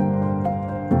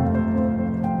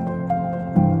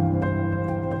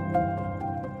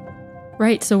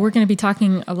 Right. So we're going to be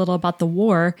talking a little about the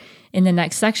war in the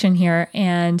next section here.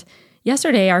 And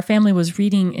yesterday, our family was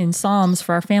reading in Psalms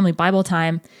for our family Bible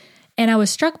time. And I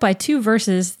was struck by two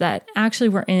verses that actually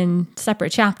were in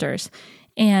separate chapters.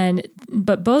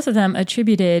 But both of them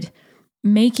attributed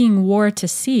making war to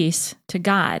cease to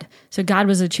God. So God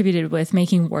was attributed with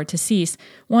making war to cease.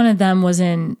 One of them was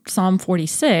in Psalm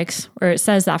 46, where it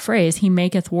says that phrase, He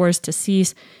maketh wars to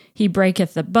cease. He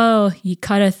breaketh the bow, he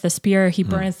cutteth the spear, he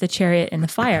burneth the chariot in the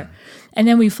fire. And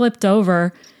then we flipped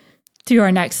over to our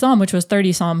next psalm, which was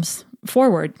 30 psalms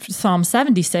forward, Psalm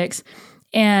 76.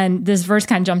 And this verse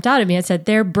kind of jumped out at me. It said,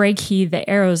 there break he the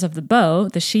arrows of the bow,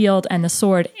 the shield and the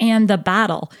sword and the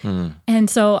battle. And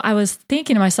so I was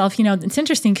thinking to myself, it's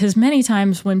interesting because many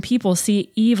times when people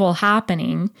see evil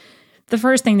happening, the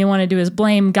first thing they want to do is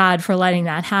blame God for letting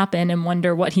that happen and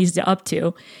wonder what he's up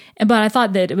to. But I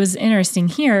thought that it was interesting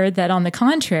here that on the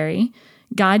contrary,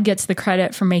 God gets the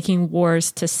credit for making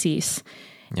wars to cease.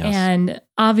 Yes. And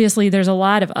obviously there's a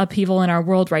lot of upheaval in our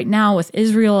world right now with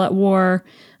Israel at war,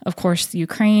 of course,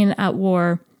 Ukraine at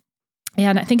war.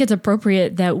 And I think it's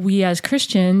appropriate that we as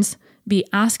Christians be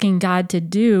asking God to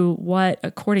do what,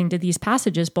 according to these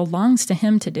passages, belongs to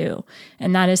him to do.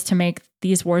 And that is to make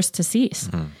these wars to cease.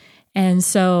 And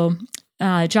so,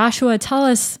 Joshua, tell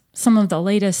us some of the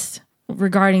latest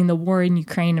regarding the war in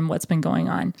Ukraine and what's been going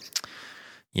on.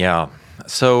 Yeah.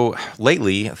 So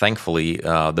lately, thankfully,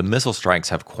 the missile strikes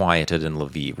have quieted in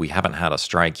Lviv. We haven't had a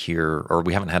strike here, or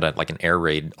we haven't had an air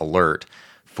raid alert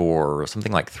for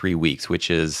something like 3 weeks,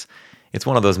 which is, it's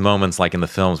one of those moments like in the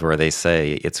films where they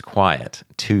say it's quiet,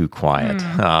 too quiet.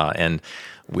 And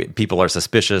people are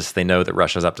suspicious. They know that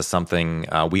Russia's up to something.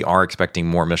 We are expecting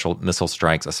more missile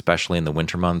strikes, especially in the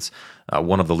winter months.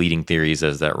 One of the leading theories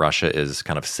is that Russia is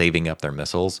kind of saving up their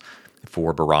missiles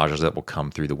for barrages that will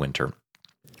come through the winter.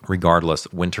 Regardless,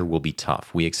 winter will be tough.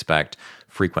 We expect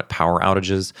frequent power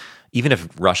outages. Even if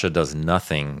Russia does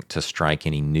nothing to strike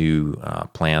any new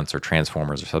plants or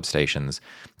transformers or substations,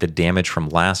 the damage from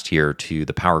last year to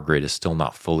the power grid is still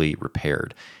not fully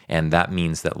repaired. And that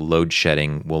means that load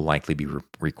shedding will likely be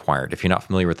required. If you're not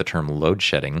familiar with the term load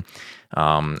shedding,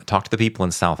 talk to the people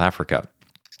in South Africa.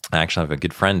 I actually have a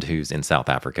good friend who's in South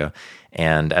Africa,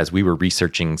 and as we were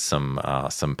researching some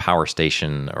power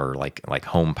station or like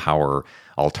home power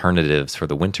alternatives for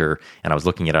the winter, and I was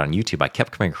looking at it on YouTube, I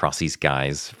kept coming across these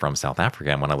guys from South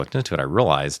Africa, and when I looked into it, I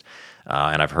realized,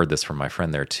 and I've heard this from my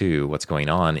friend there too, what's going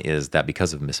on is that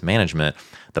because of mismanagement,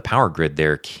 the power grid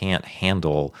there can't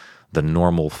handle the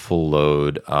normal full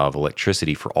load of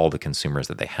electricity for all the consumers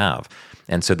that they have.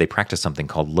 And so they practice something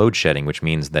called load shedding, which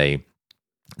means they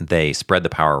spread the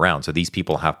power around. So these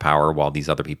people have power while these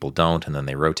other people don't, and then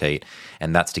they rotate.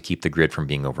 And that's to keep the grid from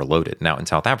being overloaded. Now, in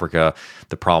South Africa,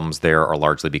 the problems there are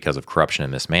largely because of corruption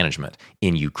and mismanagement.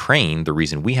 In Ukraine, the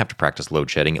reason we have to practice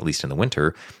load shedding, at least in the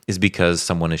winter, is because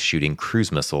someone is shooting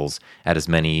cruise missiles at as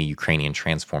many Ukrainian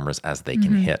transformers as they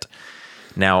can hit.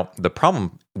 Now,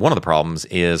 one of the problems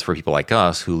is for people like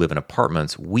us who live in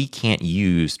apartments, we can't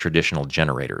use traditional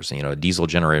generators. A diesel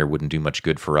generator wouldn't do much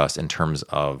good for us in terms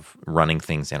of running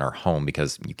things in our home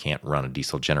because you can't run a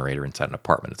diesel generator inside an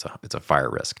apartment. It's a fire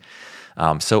risk.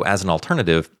 So as an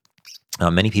alternative,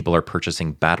 Many people are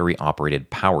purchasing battery-operated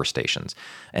power stations.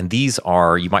 And these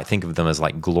are, you might think of them as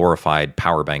like glorified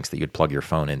power banks that you'd plug your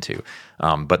phone into.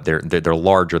 But they're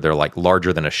larger. They're like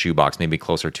larger than a shoebox, maybe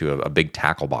closer to a big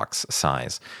tackle box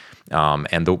size.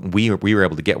 We were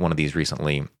able to get one of these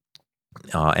recently.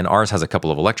 And ours has a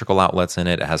couple of electrical outlets in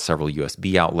it. It has several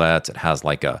USB outlets. It has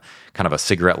like a kind of a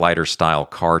cigarette lighter style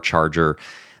car charger.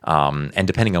 And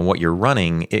depending on what you're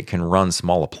running, it can run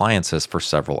small appliances for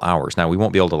several hours. Now, we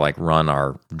won't be able to like run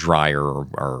our dryer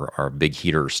or our big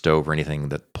heater or stove or anything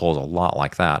that pulls a lot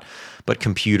like that. But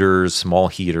computers, small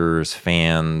heaters,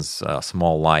 fans,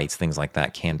 small lights, things like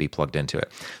that can be plugged into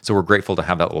it. So we're grateful to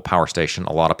have that little power station.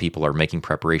 A lot of people are making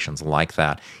preparations like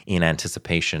that in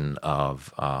anticipation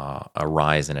of a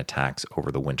rise in attacks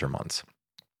over the winter months.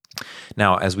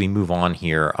 Now, as we move on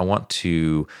here, I want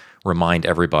to remind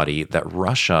everybody that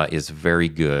Russia is very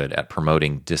good at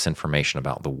promoting disinformation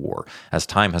about the war. As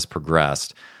time has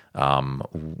progressed,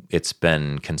 it's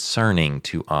been concerning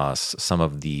to us some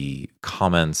of the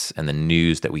comments and the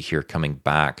news that we hear coming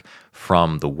back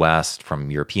from the West,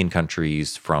 from European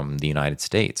countries, from the United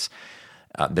States,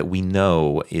 that we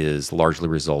know is largely a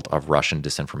result of Russian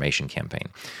disinformation campaign.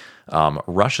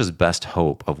 Russia's best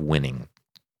hope of winning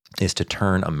is to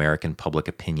turn American public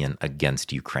opinion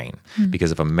against Ukraine.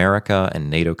 Because if America and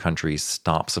NATO countries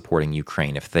stop supporting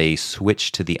Ukraine, if they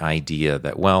switch to the idea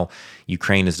that, well,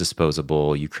 Ukraine is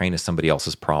disposable, Ukraine is somebody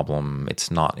else's problem, it's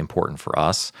not important for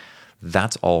us,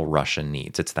 that's all Russia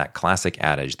needs. It's that classic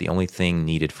adage, the only thing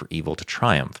needed for evil to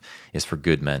triumph is for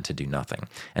good men to do nothing.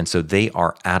 And so they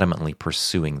are adamantly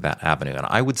pursuing that avenue. And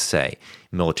I would say,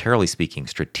 militarily speaking,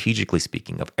 strategically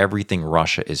speaking, of everything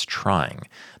Russia is trying,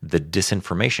 the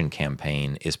disinformation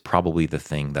campaign is probably the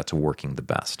thing that's working the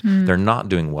best. They're not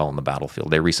doing well on the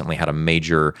battlefield. They recently had a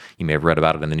major, you may have read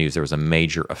about it in the news, there was a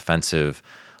major offensive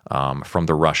from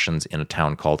the Russians in a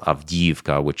town called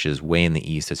Avdiivka, which is way in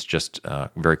the east. It's just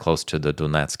very close to the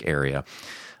Donetsk area.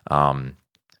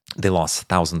 They lost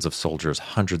thousands of soldiers,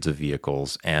 hundreds of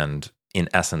vehicles, and in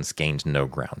essence gained no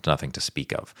ground, nothing to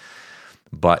speak of.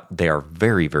 But they are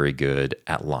very, very good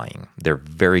at lying. They're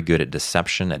very good at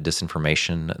deception, at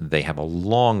disinformation. They have a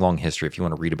long, long history. If you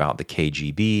want to read about the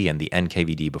KGB and the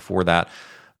NKVD before that,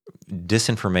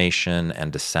 disinformation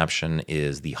and deception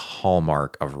is the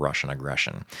hallmark of Russian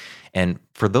aggression. And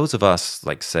for those of us,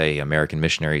 like, say, American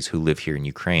missionaries who live here in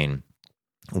Ukraine,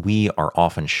 we are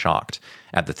often shocked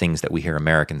at the things that we hear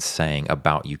Americans saying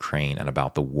about Ukraine and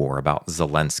about the war, about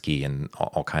Zelensky and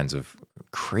all kinds of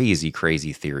crazy,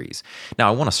 crazy theories. Now,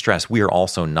 I want to stress, we are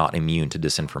also not immune to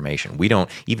disinformation. We don't,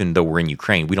 even though we're in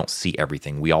Ukraine, we don't see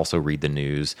everything. We also read the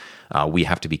news. We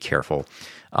have to be careful.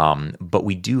 But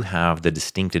we do have the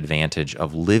distinct advantage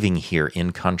of living here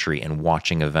in country and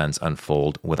watching events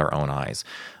unfold with our own eyes.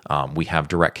 We have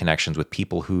direct connections with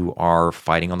people who are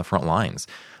fighting on the front lines.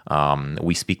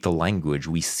 We speak the language.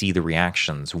 We see the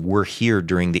reactions. We're here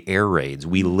during the air raids.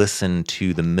 We listen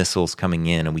to the missiles coming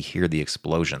in and we hear the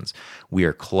explosions. We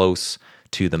are close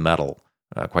to the metal,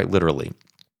 quite literally.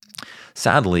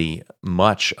 Sadly,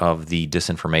 much of the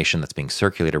disinformation that's being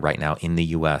circulated right now in the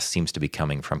U.S. seems to be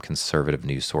coming from conservative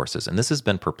news sources. And this has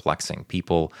been perplexing.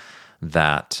 People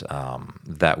that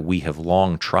we have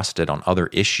long trusted on other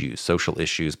issues, social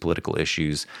issues, political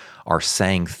issues, are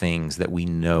saying things that we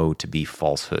know to be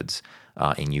falsehoods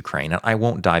in Ukraine. And I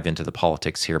won't dive into the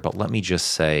politics here, but let me just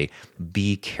say,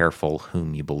 be careful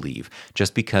whom you believe.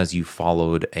 Just because you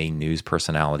followed a news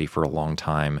personality for a long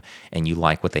time and you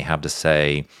like what they have to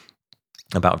say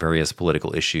about various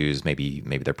political issues, maybe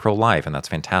they're pro-life and that's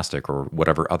fantastic, or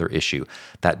whatever other issue,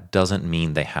 that doesn't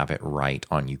mean they have it right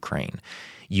on Ukraine.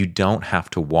 You don't have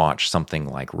to watch something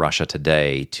like Russia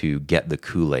Today to get the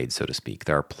Kool-Aid, so to speak.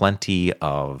 There are plenty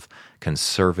of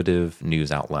conservative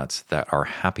news outlets that are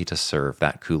happy to serve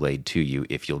that Kool-Aid to you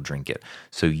if you'll drink it.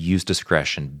 So use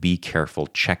discretion, be careful,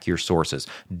 check your sources.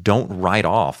 Don't write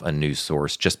off a news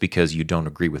source just because you don't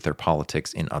agree with their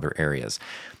politics in other areas.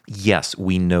 Yes,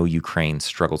 we know Ukraine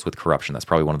struggles with corruption. That's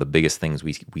probably one of the biggest things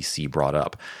we see brought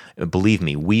up. Believe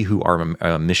me, we who are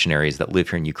missionaries that live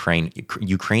here in Ukraine,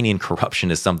 Ukrainian corruption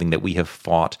is something that we have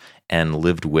fought and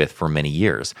lived with for many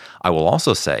years. I will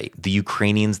also say the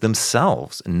Ukrainians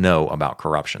themselves know about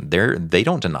corruption. They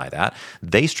don't deny that.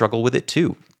 They struggle with it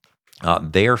too.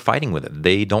 They are fighting with it.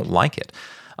 They don't like it.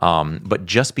 But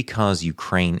just because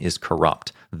Ukraine is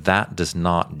corrupt, that does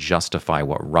not justify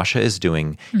what Russia is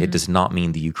doing. It does not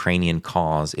mean the Ukrainian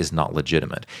cause is not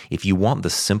legitimate. If you want the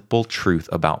simple truth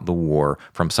about the war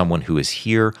from someone who is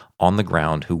here on the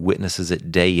ground, who witnesses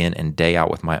it day in and day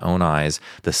out with my own eyes,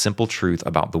 the simple truth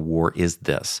about the war is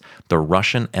this: the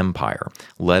Russian Empire,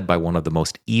 led by one of the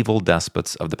most evil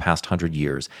despots of the past 100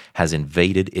 years, has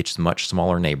invaded its much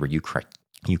smaller neighbor,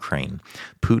 Ukraine.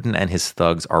 Putin and his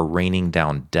thugs are raining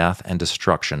down death and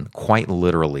destruction, quite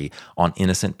literally, on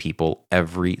innocent people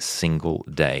every single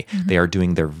day. They are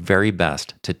doing their very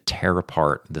best to tear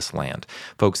apart this land.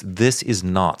 Folks, this is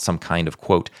not some kind of,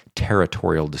 quote,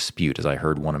 territorial dispute, as I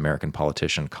heard one American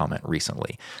politician comment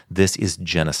recently. This is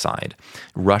genocide.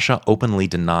 Russia openly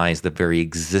denies the very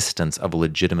existence of a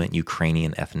legitimate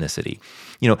Ukrainian ethnicity.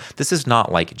 This is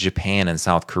not like Japan and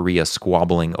South Korea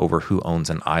squabbling over who owns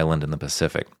an island in the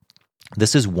Pacific.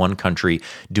 This is one country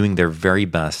doing their very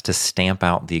best to stamp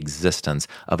out the existence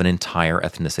of an entire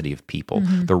ethnicity of people.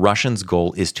 The Russians'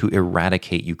 goal is to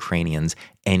eradicate Ukrainians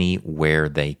anywhere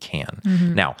they can.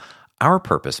 Now, our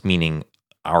purpose, meaning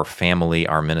our family,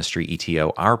 our ministry,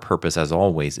 ETO, our purpose, as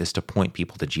always, is to point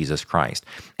people to Jesus Christ.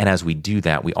 And as we do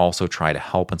that, we also try to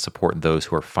help and support those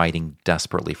who are fighting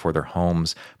desperately for their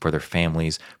homes, for their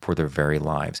families, for their very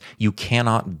lives. You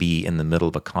cannot be in the middle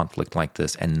of a conflict like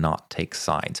this and not take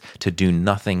sides. To do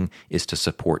nothing is to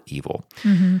support evil.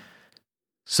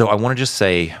 So I want to just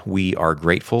say we are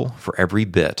grateful for every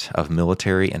bit of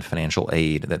military and financial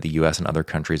aid that the U.S. and other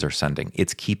countries are sending.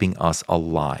 It's keeping us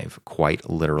alive, quite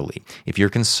literally. If you're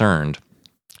concerned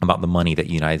about the money that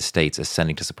the United States is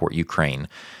sending to support Ukraine,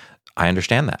 I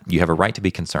understand that. You have a right to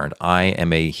be concerned. I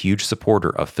am a huge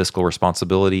supporter of fiscal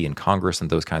responsibility in Congress and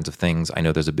those kinds of things. I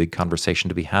know there's a big conversation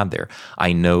to be had there.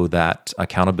 I know that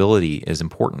accountability is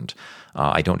important.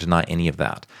 I don't deny any of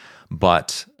that.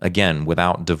 But again,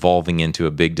 without devolving into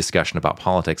a big discussion about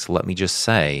politics, let me just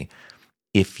say,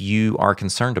 if you are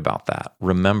concerned about that,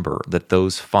 remember that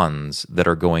those funds that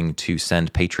are going to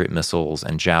send Patriot missiles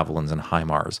and Javelins and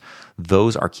HIMARS,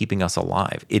 those are keeping us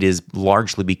alive. It is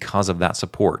largely because of that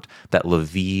support that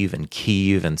Lviv and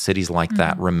Kyiv and cities like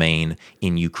that remain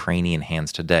in Ukrainian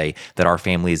hands today, that our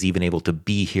family is even able to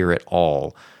be here at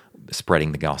all,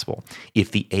 spreading the gospel.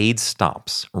 If the aid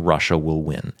stops, Russia will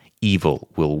win. Evil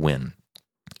will win.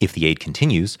 If the aid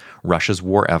continues, Russia's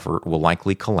war effort will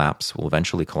eventually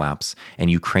collapse, and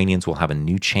Ukrainians will have a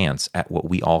new chance at what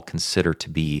we all consider to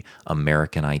be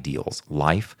American ideals: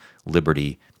 life,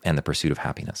 liberty, and the pursuit of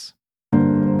happiness.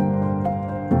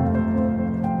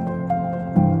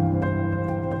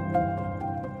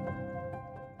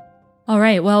 All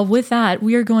right. Well, with that,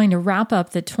 we are going to wrap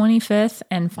up the 25th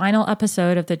and final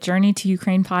episode of the Journey to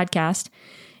Ukraine podcast.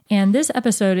 And this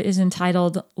episode is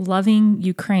entitled Loving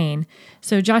Ukraine.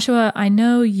 So Joshua, I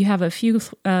know you have a few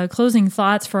closing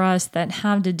thoughts for us that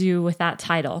have to do with that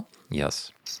title.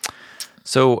 Yes.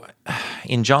 So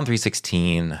in John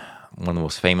 3:16, one of the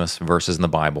most famous verses in the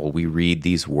Bible, we read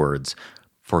these words,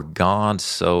 "For God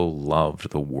so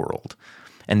loved the world."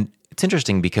 And it's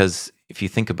interesting because if you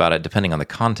think about it, depending on the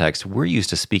context, we're used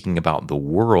to speaking about the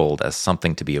world as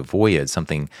something to be avoided,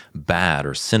 something bad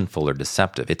or sinful or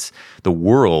deceptive. The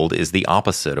world is the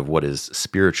opposite of what is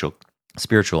spiritual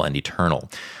and eternal.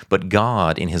 But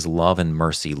God, in his love and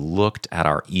mercy, looked at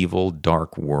our evil,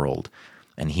 dark world,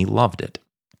 and he loved it.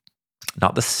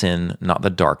 Not the sin, not the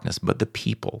darkness, but the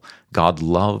people. God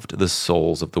loved the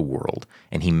souls of the world,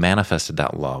 and he manifested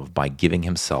that love by giving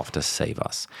himself to save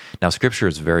us. Now, Scripture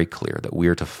is very clear that we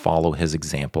are to follow his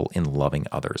example in loving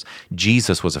others.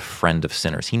 Jesus was a friend of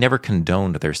sinners. He never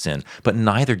condoned their sin, but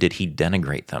neither did he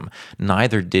denigrate them.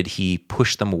 Neither did he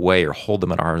push them away or hold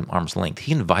them at arm's length.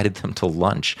 He invited them to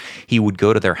lunch. He would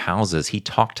go to their houses. He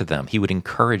talked to them. He would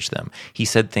encourage them. He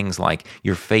said things like,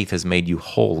 "Your faith has made you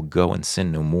whole. Go and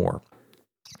sin no more."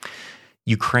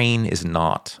 Ukraine is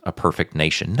not a perfect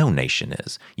nation. No nation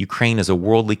is. Ukraine is a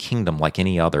worldly kingdom like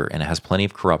any other, and it has plenty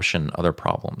of corruption and other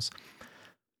problems.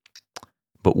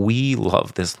 But we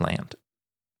love this land.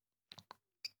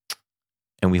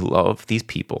 And we love these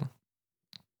people.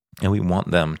 And we want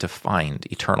them to find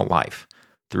eternal life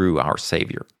through our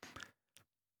Savior.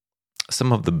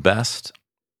 Some of the best,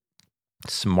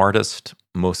 smartest,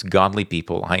 most godly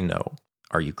people I know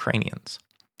are Ukrainians.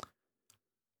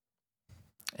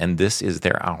 And this is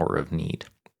their hour of need.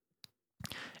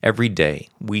 Every day,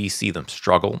 we see them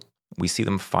struggle, we see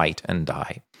them fight and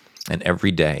die. And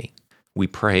every day, we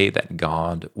pray that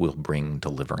God will bring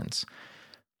deliverance.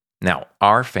 Now,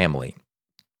 our family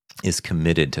is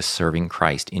committed to serving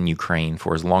Christ in Ukraine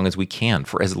for as long as we can,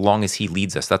 for as long as he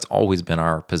leads us. That's always been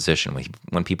our position.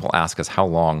 When people ask us, how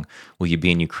long will you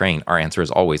be in Ukraine? Our answer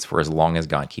is always, for as long as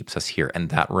God keeps us here. And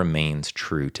that remains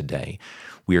true today.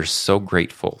 We are so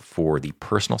grateful for the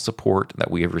personal support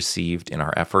that we have received in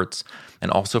our efforts, and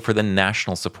also for the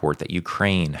national support that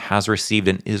Ukraine has received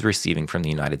and is receiving from the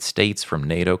United States, from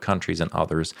NATO countries, and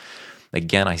others.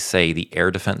 Again, I say the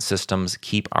air defense systems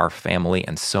keep our family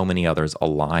and so many others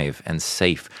alive and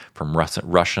safe from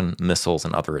Russian missiles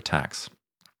and other attacks.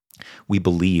 We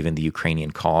believe in the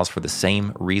Ukrainian cause for the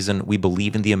same reason we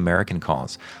believe in the American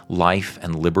cause. Life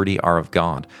and liberty are of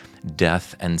God.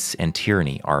 Death and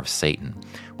tyranny are of Satan.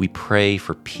 We pray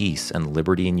for peace and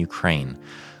liberty in Ukraine.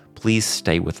 Please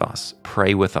stay with us,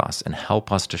 pray with us, and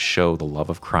help us to show the love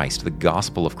of Christ, the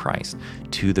gospel of Christ,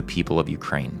 to the people of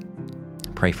Ukraine.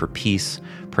 Pray for peace,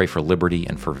 pray for liberty,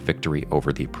 and for victory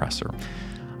over the oppressor.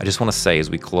 I just want to say as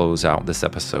we close out this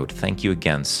episode, thank you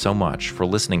again so much for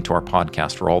listening to our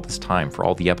podcast for all this time, for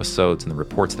all the episodes and the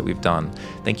reports that we've done.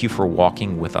 Thank you for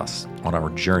walking with us on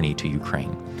our journey to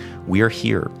Ukraine. We are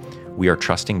here. We are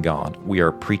trusting God. We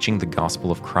are preaching the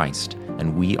gospel of Christ,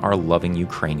 and we are loving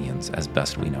Ukrainians as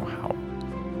best we know how.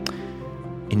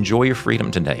 Enjoy your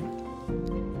freedom today.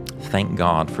 Thank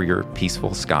God for your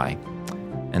peaceful sky.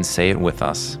 And say it with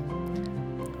us.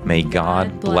 May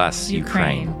God bless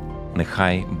Ukraine.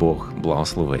 Нехай Бог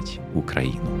благословить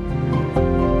Україну.